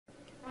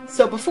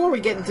So before we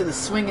get into the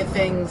swing of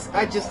things,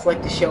 I'd just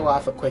like to show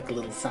off a quick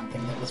little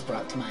something that was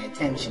brought to my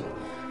attention.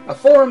 A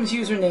forums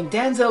user named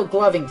Denzel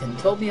Glovington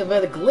told me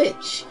about a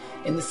glitch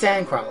in the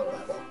Sandcrawler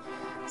level.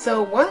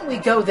 So why don't we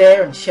go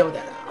there and show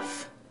that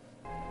off?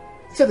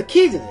 So the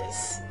key to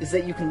this is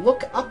that you can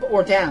look up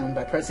or down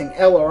by pressing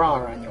L or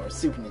R on your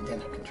Super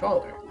Nintendo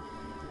controller.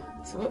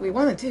 So what we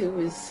want to do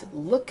is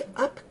look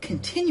up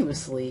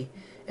continuously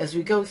as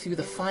we go through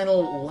the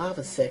final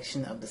lava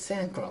section of the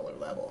Sandcrawler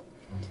level.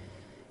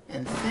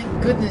 And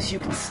thank goodness you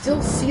can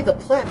still see the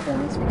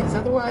platforms, because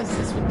otherwise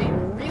this would be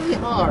really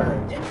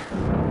hard.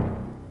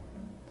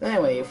 But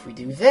anyway, if we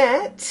do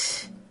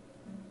that,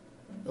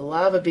 the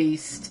lava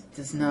beast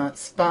does not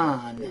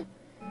spawn,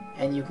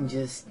 and you can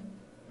just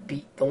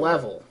beat the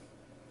level.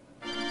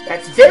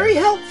 That's very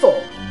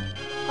helpful!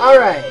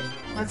 Alright,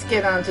 let's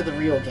get on to the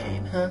real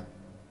game, huh?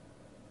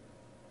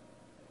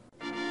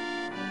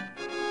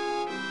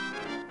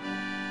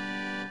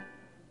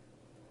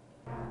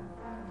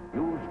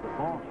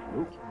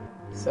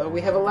 So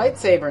we have a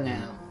lightsaber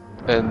now.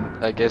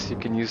 And I guess you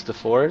can use the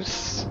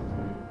Force?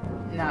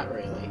 Not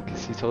really.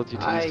 Because he told you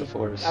to use the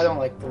Force. I don't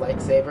like the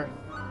lightsaber.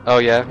 Oh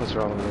yeah? What's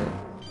wrong with it?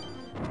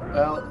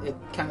 Well, it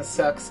kind of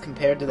sucks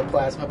compared to the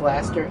plasma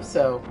blaster,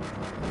 so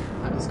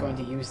I'm just going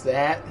to use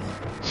that.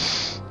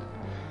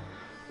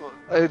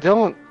 I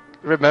don't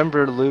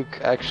remember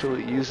Luke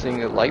actually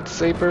using a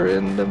lightsaber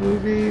in the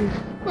movie.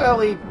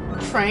 Well, he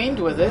trained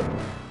with it.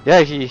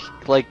 Yeah, he,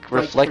 like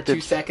reflected for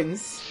 2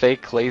 seconds.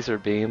 Fake laser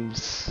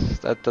beams.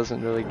 That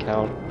doesn't really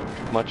count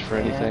much for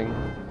anything.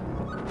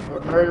 We're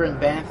murdering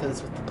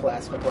banthas with the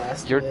plasma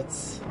blaster.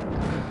 It's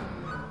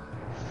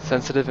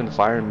sensitive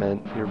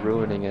environment. You're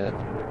ruining it.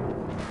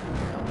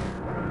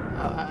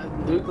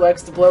 Luke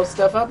likes to blow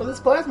stuff up with his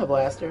plasma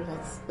blaster.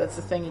 That's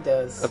the thing he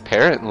does.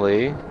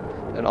 Apparently.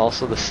 And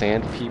also the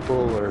sand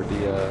people, or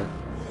the,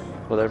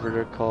 whatever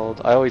they're called.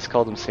 I always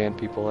call them sand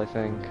people, I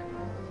think.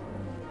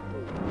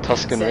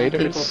 Tusken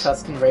Raiders? People,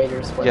 Tusken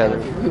Raiders, what yeah,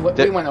 have you.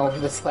 We went over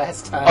this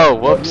last time. Oh,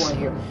 whoops.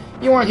 Well,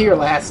 you weren't here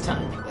last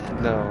time.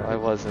 No, I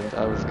wasn't.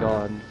 I was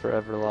gone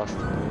forever, lost in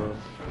the world.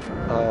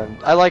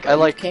 I like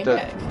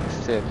the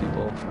sand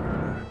people.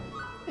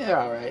 They're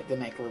alright. They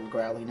make little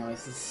growly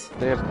noises.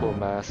 They have cool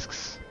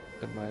masks,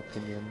 in my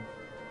opinion.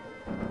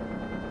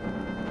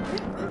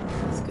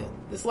 That's good.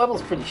 This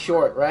level's pretty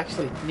short. We're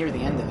actually near the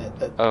end of it,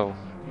 but... Oh.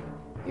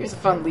 Here's a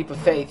fun leap of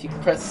faith. You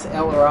can press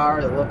L or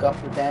R to look up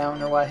or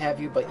down or what have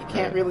you, but you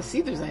can't really see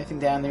if there's anything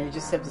down there. You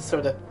just have to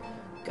sort of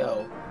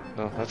go.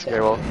 Oh, that's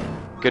scary. Well,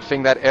 good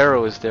thing that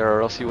arrow is there,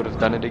 or else you would have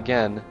done it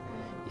again.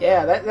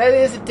 Yeah, that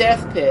is a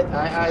death pit.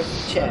 I've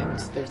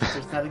checked. There's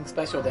nothing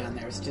special down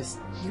there. It's just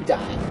you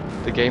die.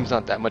 The game's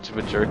not that much of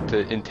a jerk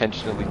to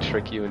intentionally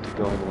trick you into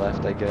going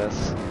left, I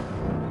guess.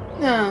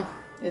 No,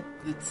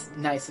 it's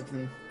nice of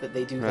them that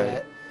they do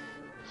that.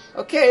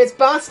 Okay, it's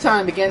boss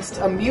time against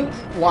a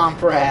mutant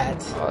womp rat.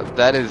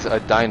 That is a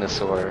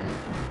dinosaur.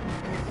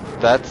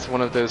 That's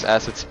one of those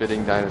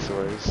acid-spitting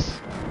dinosaurs.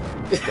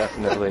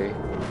 Definitely.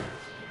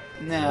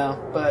 No,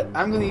 but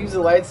I'm going to use a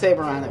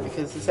lightsaber on it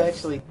because this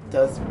actually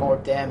does more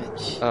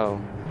damage. Oh,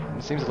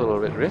 it seems a little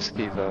bit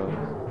risky, though.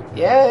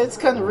 Yeah, it's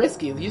kind of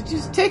risky. You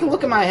just take a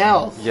look at my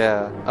health.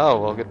 Yeah. Oh,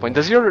 well, good point.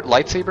 Does your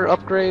lightsaber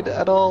upgrade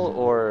at all,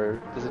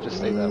 or does it just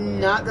stay that way?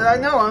 Not that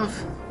I know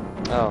of.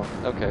 Oh,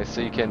 okay, so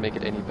you can't make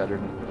it any better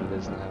than what it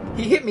is now.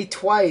 He hit me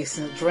twice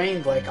and it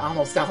drained like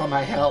almost all of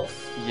my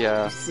health.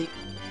 Yeah. Do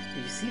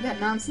you see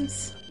that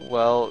nonsense?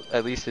 Well,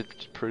 at least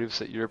it proves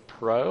that you're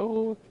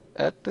pro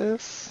at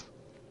this.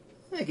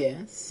 I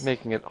guess.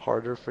 Making it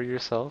harder for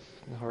yourself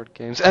in hard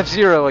games.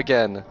 F-Zero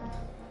again!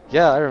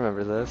 Yeah, I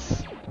remember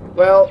this.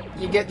 Well,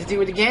 you get to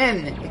do it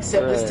again,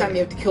 except this time you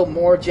have to kill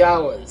more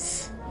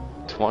Jawas.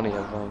 20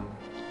 of them.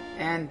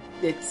 And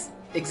it's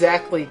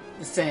exactly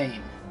the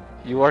same.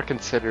 You are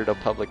considered a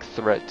public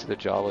threat to the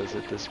Jawas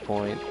at this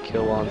point.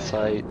 Kill on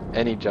sight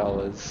any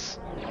Jawas.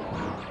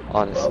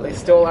 Honestly. Well, they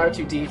stole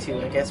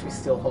R2-D2. I guess we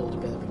still hold a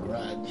bit of a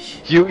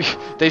grudge.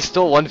 They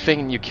stole one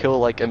thing and you kill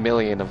like a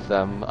million of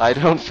them. I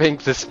don't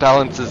think this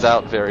balances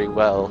out very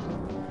well.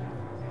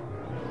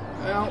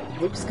 Well,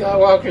 Luke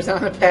Skywalker's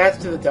on a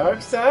path to the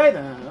dark side?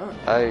 I don't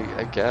know.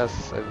 I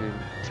guess. I mean,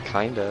 it's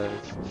kinda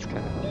how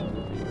the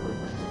movie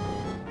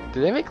works.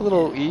 Do they make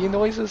little E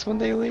noises when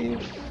they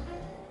leave?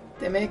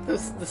 They make the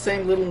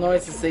same little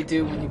noises they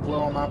do when you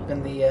blow them up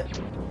in the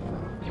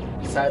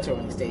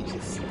side-scrolling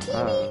stages.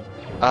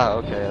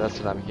 Okay, that's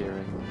what I'm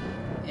hearing.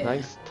 Yeah.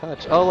 Nice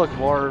touch. Oh, look,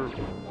 more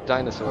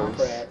dinosaurs.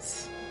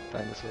 Rats.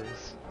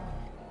 Dinosaurs.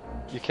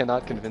 You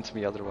cannot convince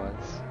me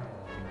otherwise.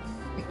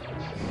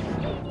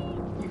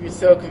 You're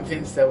so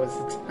convinced that was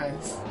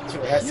the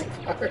Jurassic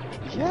Park.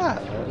 Yeah,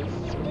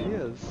 that's what he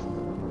is.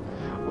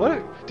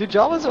 Do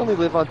Jawas only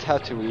live on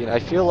Tatooine? I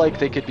feel like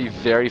they could be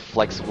very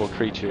flexible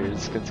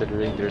creatures,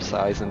 considering their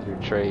size and their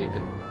trade.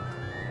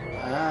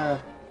 I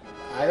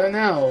don't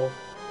know.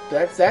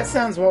 That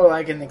sounds more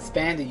like an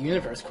expanded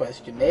universe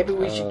question. Maybe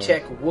we should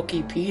check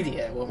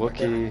Wikipedia.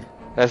 Wookie.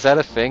 Is that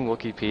a thing,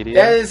 Wikipedia?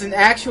 That is an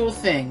actual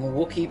thing,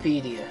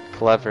 Wikipedia.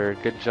 Clever.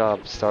 Good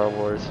job, Star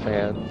Wars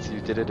fans.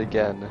 You did it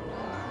again.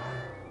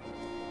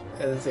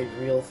 That is a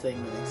real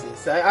thing that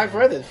exists. I've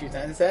read it a few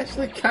times. It's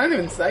actually kind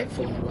of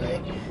insightful in a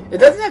way. It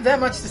doesn't have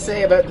that much to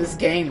say about this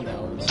game,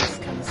 though. It's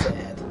just kind of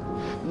sad.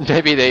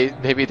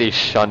 Maybe they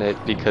shun it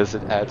because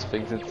it adds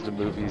things into the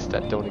movies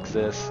that don't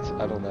exist.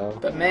 I don't know.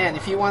 But man,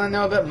 if you want to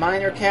know about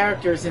minor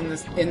characters in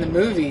the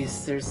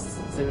movies,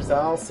 there's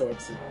all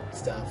sorts of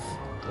stuff.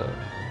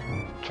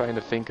 Trying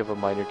to think of a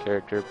minor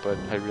character, but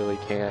I really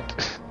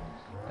can't.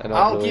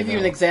 I'll give you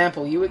an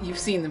example. You've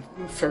seen the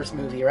first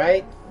movie,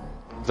 right?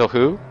 The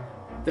who?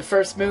 The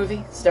first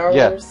movie, Star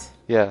Wars?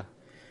 Yeah.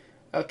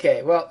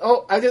 Okay,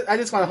 well, I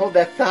just want to hold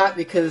that thought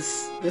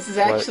because this is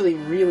actually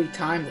really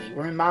timely.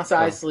 We're in Mos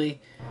Eisley,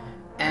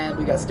 and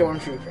we got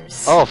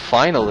stormtroopers. Oh,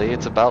 finally,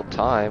 it's about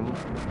time.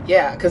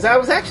 Yeah, because I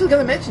was actually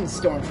going to mention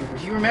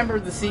stormtroopers. You remember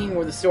the scene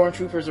where the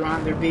stormtroopers are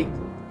on their big,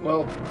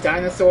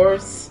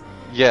 dinosaurs?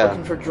 Yeah.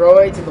 Looking for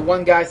droids, and the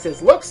one guy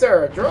says, "Look,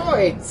 sir,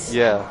 droids!"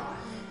 Yeah.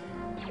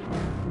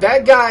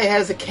 That guy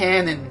has a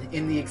canon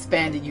in the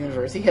expanded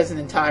universe. He has an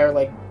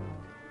entire,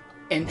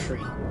 entry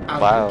on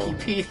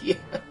Wikipedia.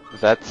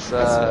 That's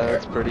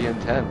pretty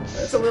intense.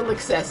 That's a little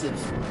excessive.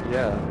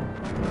 Yeah.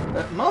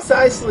 Mos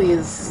Eisley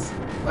is,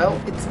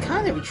 it's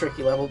kind of a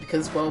tricky level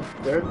because,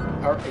 there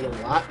are a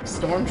lot of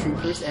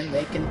stormtroopers and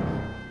they can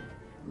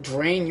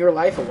drain your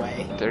life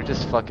away. They're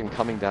just fucking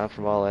coming down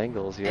from all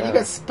angles, yeah. And you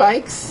got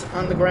spikes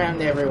on the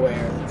ground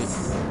everywhere.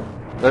 It's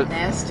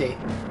nasty.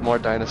 More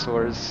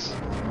dinosaurs.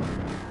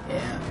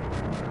 Yeah.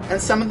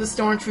 And some of the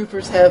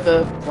stormtroopers have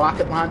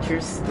rocket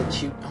launchers that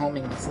shoot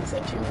homing missiles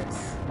at you.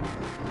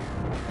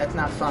 That's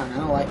not fun. I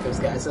don't like those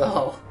guys at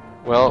all.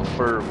 Well,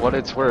 for what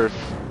it's worth,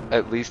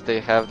 at least they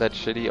have that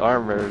shitty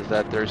armor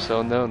that they're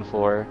so known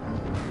for.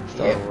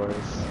 Star Wars.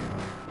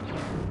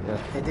 Yeah.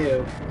 They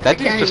do. That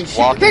dude's just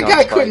walking on That guy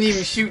spikes. couldn't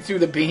even shoot through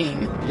the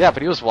beam. Yeah,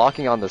 but he was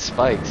walking on the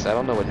spikes. I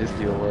don't know what his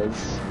deal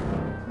was.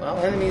 Well,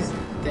 enemies,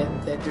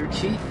 they're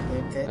cheating.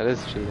 That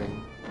is cheating.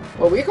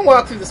 Well, we can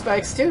walk through the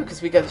spikes too,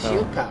 because we got the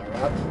shield power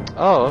up.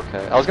 Oh,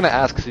 okay. I was gonna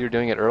ask because you were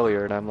doing it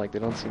earlier, and I'm like, they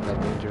don't seem that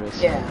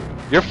dangerous. Yeah.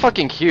 You're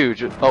fucking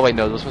huge. Oh wait,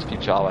 no, those must be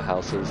Jawa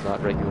houses,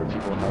 not regular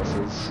people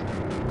houses.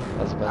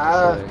 I was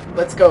about to say.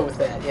 Let's go with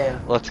that, yeah.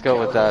 Let's go Jawa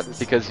with that, houses.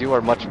 because you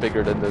are much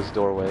bigger than those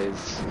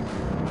doorways.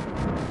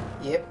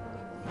 Yep.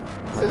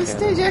 So this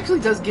stage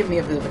actually does give me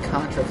a bit of a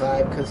Contra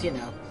vibe, because,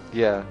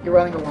 Yeah. you're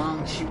running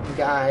along shooting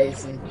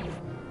guys and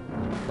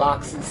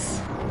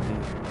boxes.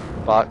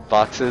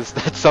 Boxes?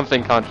 That's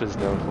something Contra's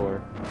known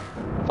for.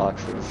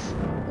 Boxes.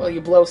 Well, you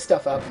blow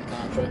stuff up in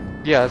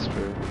Contra. Yeah, that's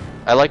true.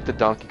 I like the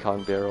Donkey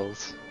Kong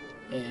barrels.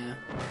 Yeah.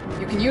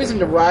 You can use them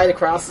to ride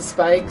across the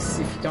spikes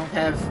if you don't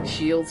have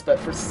shields, but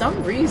for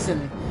some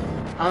reason,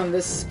 on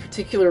this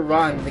particular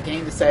run, the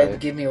game decided to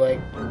give me like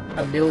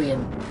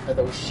 1,000,000 of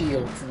those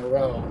shields in a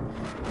row.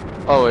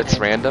 Oh, it's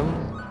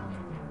random?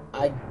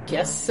 I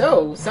guess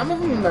so. Some of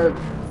them are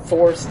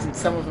forced and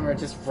some of them are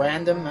just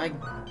random, I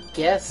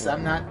guess.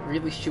 I'm not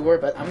really sure,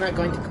 but I'm not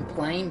going to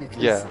complain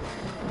because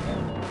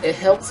it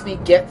helps me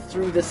get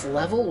through this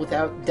level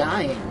without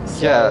dying.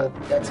 So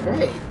that's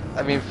great.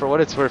 I mean, for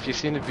what it's worth, you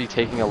seem to be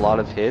taking a lot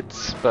of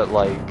hits, but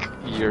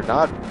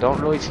don't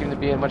really seem to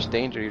be in much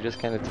danger. You're just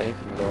kind of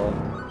tanking it all.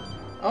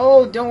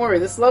 Oh, don't worry.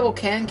 This level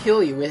can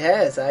kill you. It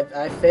has.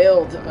 I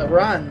failed a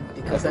run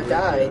because I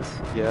died.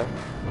 Yeah.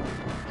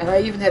 And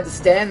I even had to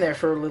stand there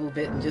for a little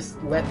bit and just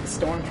let the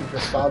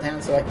stormtroopers fall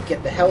down so I could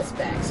get the health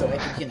back, so I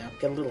could,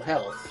 get a little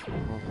health.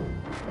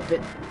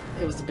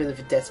 It was a bit of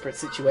a desperate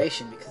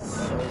situation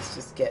because I was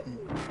just getting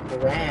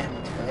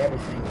rammed by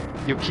everything.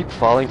 You keep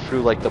falling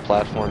through the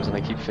platforms, and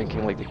I keep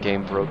thinking the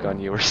game broke on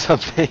you or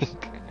something.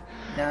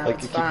 No, you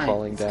it's keep fine.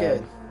 falling It's down.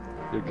 good.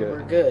 You're good.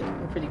 We're good.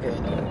 We're pretty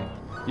good.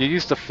 You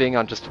used the thing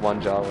on just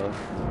one Jawa.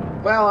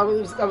 Well, I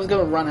was going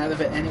to run out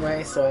of it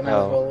anyway, so I might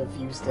as well have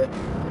used it.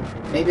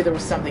 Maybe there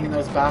was something in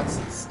those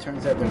boxes.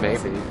 Turns out there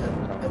wasn't.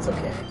 But that's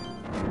okay.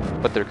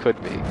 But there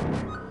could be.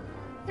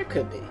 There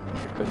could be.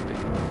 There could be.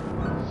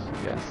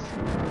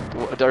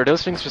 Yes. Are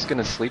those things just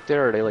gonna sleep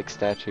there, or are they like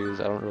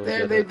statues? I don't really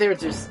get it. They're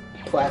just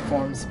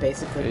platforms,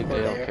 basically.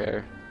 They don't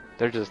care.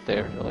 They're just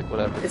there. They're like,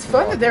 whatever. It's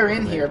fun that they're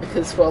in here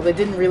because, they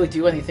didn't really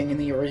do anything in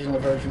the original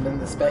version, but in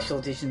the special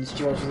editions,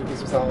 George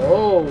Lucas was all,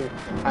 oh,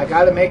 I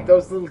gotta make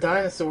those little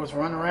dinosaurs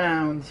run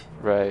around.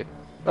 Right.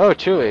 Oh,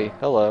 Chewie.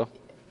 Hello.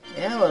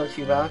 Yeah, hello,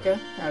 Chewbacca.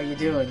 How you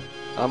doing?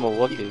 I'm a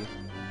Wookiee.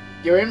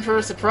 You're in for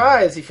a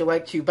surprise if you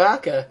like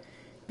Chewbacca,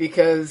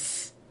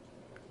 because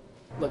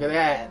look at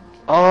that.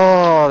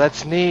 Oh,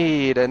 that's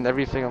neat, and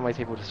everything on my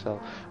table just fell.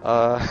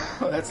 Oh,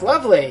 that's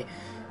lovely.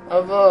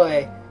 Oh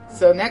boy.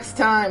 So next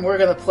time we're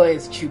gonna play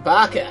as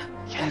Chewbacca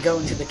and go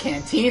into the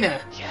cantina.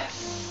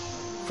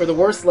 Yes. For the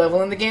worst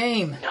level in the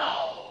game. No.